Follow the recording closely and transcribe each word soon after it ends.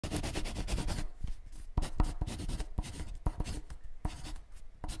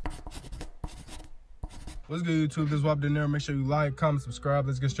What's good, YouTube? This is Wap Dinero. Make sure you like, comment, subscribe.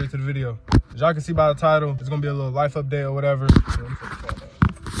 Let's get straight to the video. As y'all can see by the title, it's gonna be a little life update or whatever.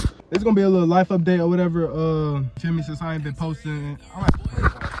 It's gonna be a little life update or whatever. Feel me? Since I ain't been posting,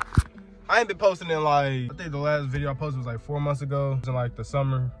 I ain't been posting in like, I think the last video I posted was like 4 months ago. It was in like the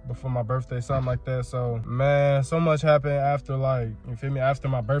summer before my birthday, something like that. So man, so much happened after, like, you feel me, after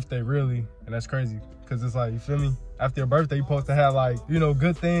my birthday, really. And that's crazy, because it's like, you feel me, after your birthday, you're supposed to have, like, you know,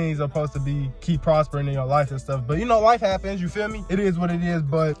 good things are supposed to keep prospering in your life and stuff. But you know, life happens, you feel me? It is what it is.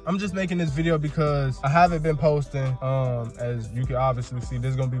 But I'm just making this video because I haven't been posting. As you can obviously see,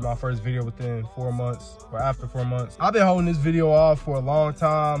 this is gonna be my first video within 4 months, or after 4 months. I've been holding this video off for a long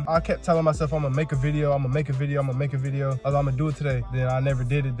time. I kept telling myself I'm gonna make a video, I'm gonna make a video, I'm gonna make a video. I'm gonna do it today. Then I never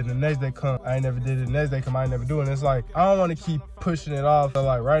did it. Then the next day come, I ain't never did it. The next day come, I ain't never do it. And it's like, I don't want to keep pushing it off. So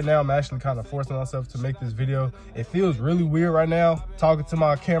like right now, I'm actually kind of forcing myself to make this video. It feels really weird right now, talking to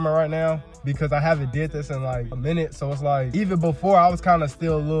my camera right now, because I haven't did this in like a minute. So it's like, even before, I was kind of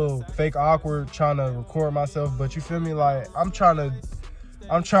still a little fake awkward trying to record myself. But you feel me, like, I'm trying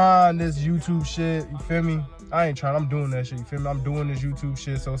this YouTube shit, you feel me? I ain't trying, I'm doing that shit, you feel me? I'm doing this YouTube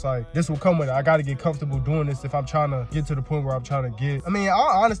shit, so it's like, this will come with it. I gotta get comfortable doing this if I'm trying to get to the point where I'm trying to get. I mean,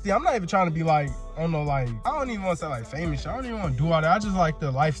 honestly, I'm not even trying to be like, I don't know, like, I don't even want to say like famous shit. I don't even want to do all that. I just like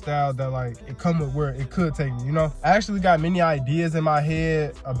the lifestyle that, like, it come with where it could take me, you know? I actually got many ideas in my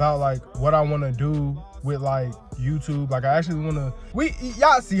head about like what I want to do with like YouTube. Like, I actually want to,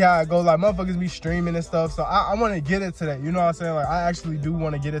 y'all see how it goes, like motherfuckers be streaming and stuff. So I want to get into that, you know what I'm saying? Like, I actually do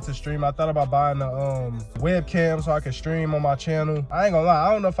want to get into stream. I thought about buying a webcam so I can stream on my channel. I ain't gonna lie,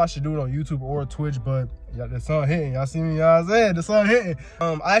 I don't know if I should do it on YouTube or Twitch, but yeah, the sun hitting. Y'all see me? Y'all saying the sun hitting.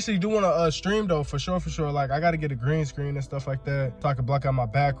 I actually do want to stream though, for sure. Like, I gotta get a green screen and stuff like that, so I can block out my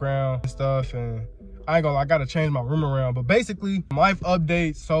background and stuff. And I ain't gonna lie, I gotta change my room around. But basically, life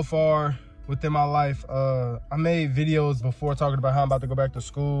updates so far within my life. I made videos before talking about how I'm about to go back to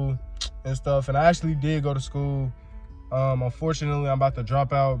school and stuff, and I actually did go to school. Unfortunately, I'm about to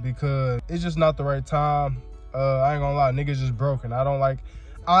drop out because it's just not the right time. I ain't gonna lie, niggas just broke, and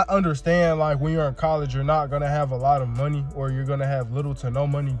I understand, like, when you're in college, you're not gonna have a lot of money, or you're gonna have little to no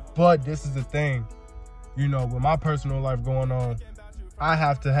money. But this is the thing, you know, with my personal life going on, I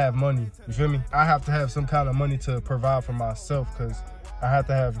have to have money, you feel me? I have to have some kind of money to provide for myself, because I have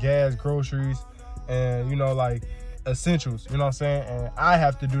to have gas, groceries, and, you know, like, essentials, you know what I'm saying? And I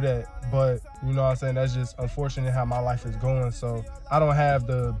have to do that. But, you know what I'm saying, that's just unfortunate how my life is going. So I don't have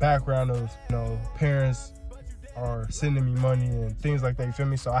the background of, you know, parents are sending me money and things like that, you feel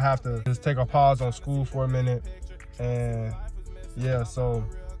me? So I have to just take a pause on school for a minute. And yeah, so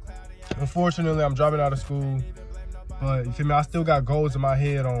unfortunately, I'm dropping out of school. But you feel me, I still got goals in my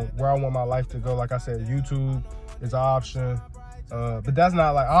head on where I want my life to go. Like I said, YouTube is an option. But that's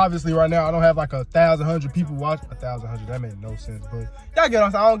not, like, obviously right now I don't have like 1,100 people watching. 1,100, that made no sense. But y'all get what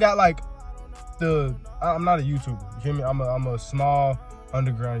I'm saying? I don't got like I'm not a YouTuber, you feel me? I'm a small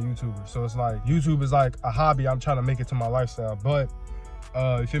underground YouTuber. So it's like, YouTube is like a hobby. I'm trying to make it to my lifestyle. But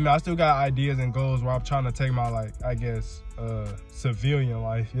you feel me, I still got ideas and goals where I'm trying to take my, like, I guess civilian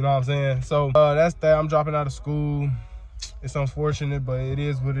life, you know what I'm saying? So that's that. I'm dropping out of school. It's unfortunate, but it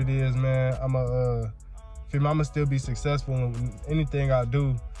is what it is, man. I'm gonna still be successful in anything I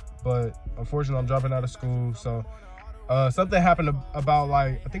do, but unfortunately I'm dropping out of school. So something happened about,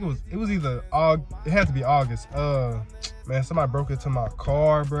 like, I think it was either it had to be August. Man, somebody broke into my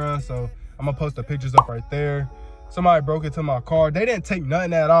car, bruh. So I'm gonna post the pictures up right there. Somebody broke into my car. They didn't take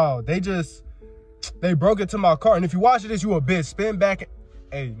nothing at all. They broke into my car. And if you watch this, you a bitch. Spin back.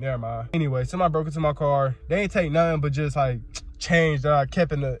 Hey, never mind. Anyway, somebody broke into my car. They ain't take nothing but just like change that I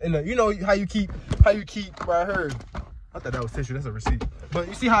kept in the, you know how you keep right here. I thought that was tissue, that's a receipt. But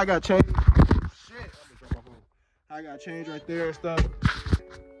you see how I got change? Shit, how I got change right there and stuff.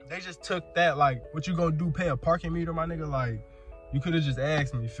 They just took that. Like, what you gonna do, pay a parking meter, my nigga? Like, you could have just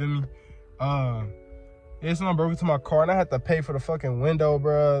asked me, you feel me? Yeah, someone broke into my car and I had to pay for the fucking window,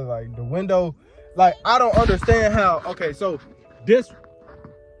 bro. Like, the window, like, I don't understand how. Okay, so this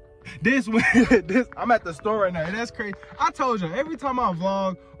I'm at the store right now, and that's crazy. I told you, every time I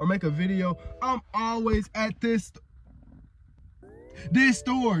vlog or make a video, I'm always at this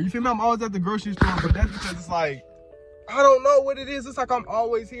store, you feel me? I'm always at the grocery store. But that's because it's like, I don't know what it is. It's like I'm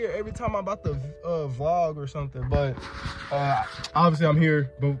always here every time I'm about to vlog or something. But obviously I'm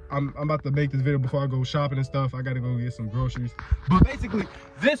here, but I'm about to make this video before I go shopping and stuff. I gotta go get some groceries. But basically,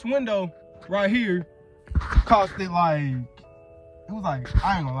 this window right here costed like, it was like,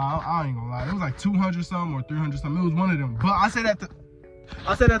 I ain't gonna lie, it was like 200 something or 300 something. It was one of them. But I said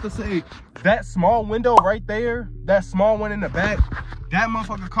that to say, that small window right there, that small one in the back, that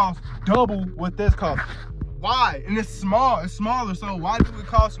motherfucker cost double what this cost. why? And it's small, it's smaller, so why do it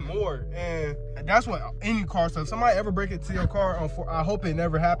cost more? And that's what any car, so if somebody ever break into your car, I hope it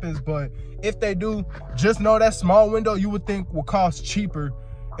never happens, but if they do, just know that small window you would think will cost cheaper,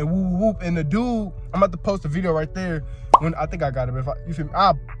 and whoop whoop. And the dude, I'm about to post a video right there. When I think I got it, but if you feel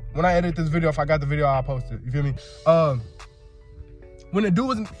me, when I edit this video, if I got the video, I'll post it. You feel me? When the dude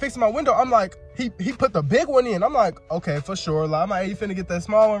was fixing my window, I'm like, he put the big one in. I'm like, okay, for sure. Like, I'm like, hey, you finna get that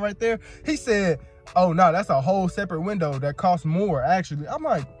small one right there? He said, oh no, that's a whole separate window that costs more, actually. I'm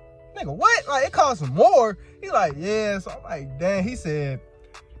like, nigga, what? Like, it costs more? He's like, yeah. So I'm like, dang. He said,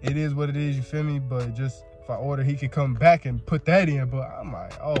 it is what it is, you feel me? But just if I order, he could come back and put that in. But I'm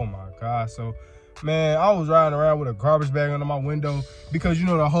like, oh my God. So, man, I was riding around with a garbage bag under my window because, you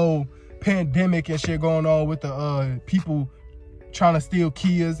know, the whole pandemic and shit going on with the people trying to steal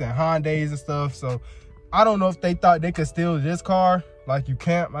Kias and Hyundais and stuff. So I don't know if they thought they could steal this car. Like, you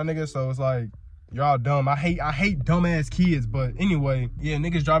can't, my nigga. So it's like, y'all dumb. I hate dumbass kids. But anyway, yeah,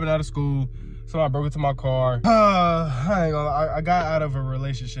 niggas driving out of school. Somebody broke into my car. I ain't gonna lie, I got out of a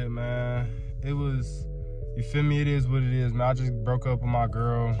relationship, man. It was, you feel me? It is what it is, man. I just broke up with my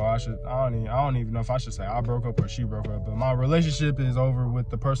girl. I don't even know if I should say I broke up or she broke up, but my relationship is over with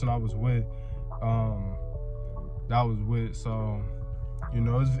the person I was with. So, you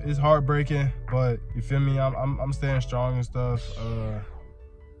know, it's heartbreaking, but you feel me? I'm staying strong and stuff.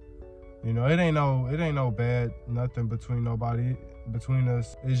 You know, it ain't no bad nothing between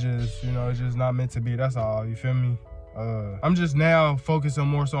us. It's just, you know, it's just not meant to be. That's all. You feel me? I'm just now focusing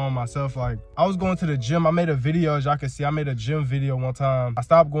more so on myself. Like, I was going to the gym. I made a video, as y'all can see. I made a gym video one time. I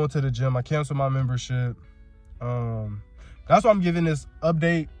stopped going to the gym. I canceled my membership. That's why I'm giving this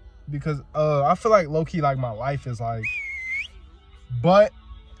update, because I feel like low-key, like, my life is like, but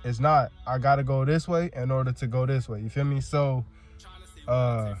it's not. I gotta go this way in order to go this way. You feel me? So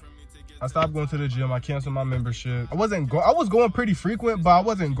I stopped going to the gym. I canceled my membership. I was going pretty frequent, but I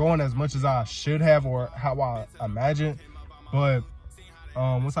wasn't going as much as I should have, or how I imagined. But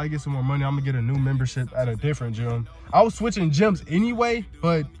once I get some more money, I'm gonna get a new membership at a different gym. I was switching gyms anyway,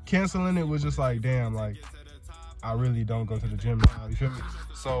 but canceling it was just like, damn, like, I really don't go to the gym now, you feel me?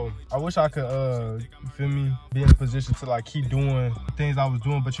 So I wish I could, you feel me, be in a position to like keep doing the things I was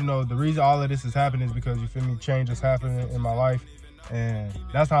doing. But you know, the reason all of this is happening is because, you feel me, change is happening in my life. And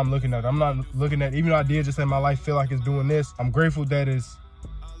that's how I'm looking at it. I'm not looking at, even though I did just in my life feel like it's doing this, I'm grateful that it's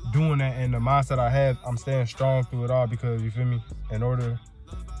doing that. And the mindset I have, I'm staying strong through it all, because, you feel me, in order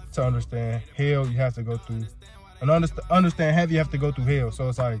to understand hell, you have to go through, and understand heavy, you have to go through hell. So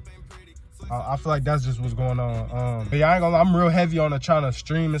it's like, I feel like that's just what's going on. But yeah, I ain't gonna lie, I'm real heavy on the trying to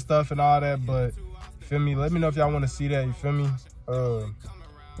stream and stuff and all that, but, you feel me, let me know if y'all want to see that, you feel me?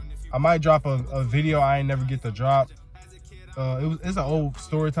 I might drop a video I ain't never get to drop. It's an old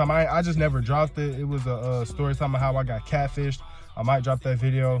story time. I just never dropped it. It was a story time of how I got catfished. I might drop that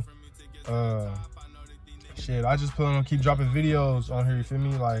video. Shit, I just plan on keep dropping videos on here, you feel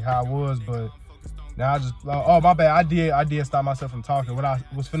me, like how I was. But now I just, oh my bad, I did stop myself from talking. What I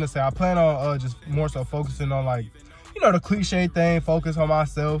was finna say, I plan on just more so focusing on, like, you know, the cliche thing, focus on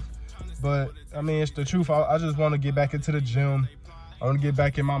myself. But I mean, it's the truth. I just want to get back into the gym. I want to get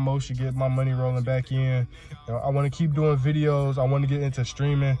back in my motion, get my money rolling back in. You know, I want to keep doing videos. I want to get into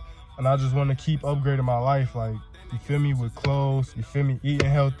streaming, and I just want to keep upgrading my life. Like, you feel me, with clothes, you feel me, eating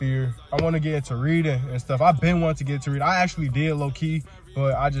healthier. I want to get into reading and stuff. I've been wanting to get into reading. I actually did low key,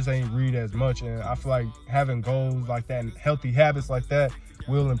 but I just ain't read as much. And I feel like having goals like that and healthy habits like that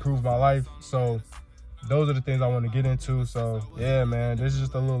will improve my life. So those are the things I want to get into. So yeah, man, this is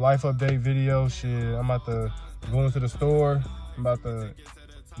just a little life update video. Shit, I'm about to go into the store. I'm about to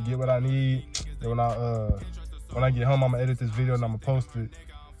get what I need. And when I get home, I'm gonna edit this video and I'm gonna post it.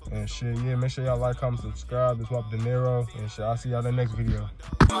 And shit, yeah, make sure y'all like, comment, subscribe. It's Wap De Niro. And shit, I'll see y'all in the next video.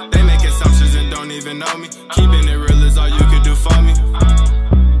 They make assumptions and don't even know me. Keeping it real is all you can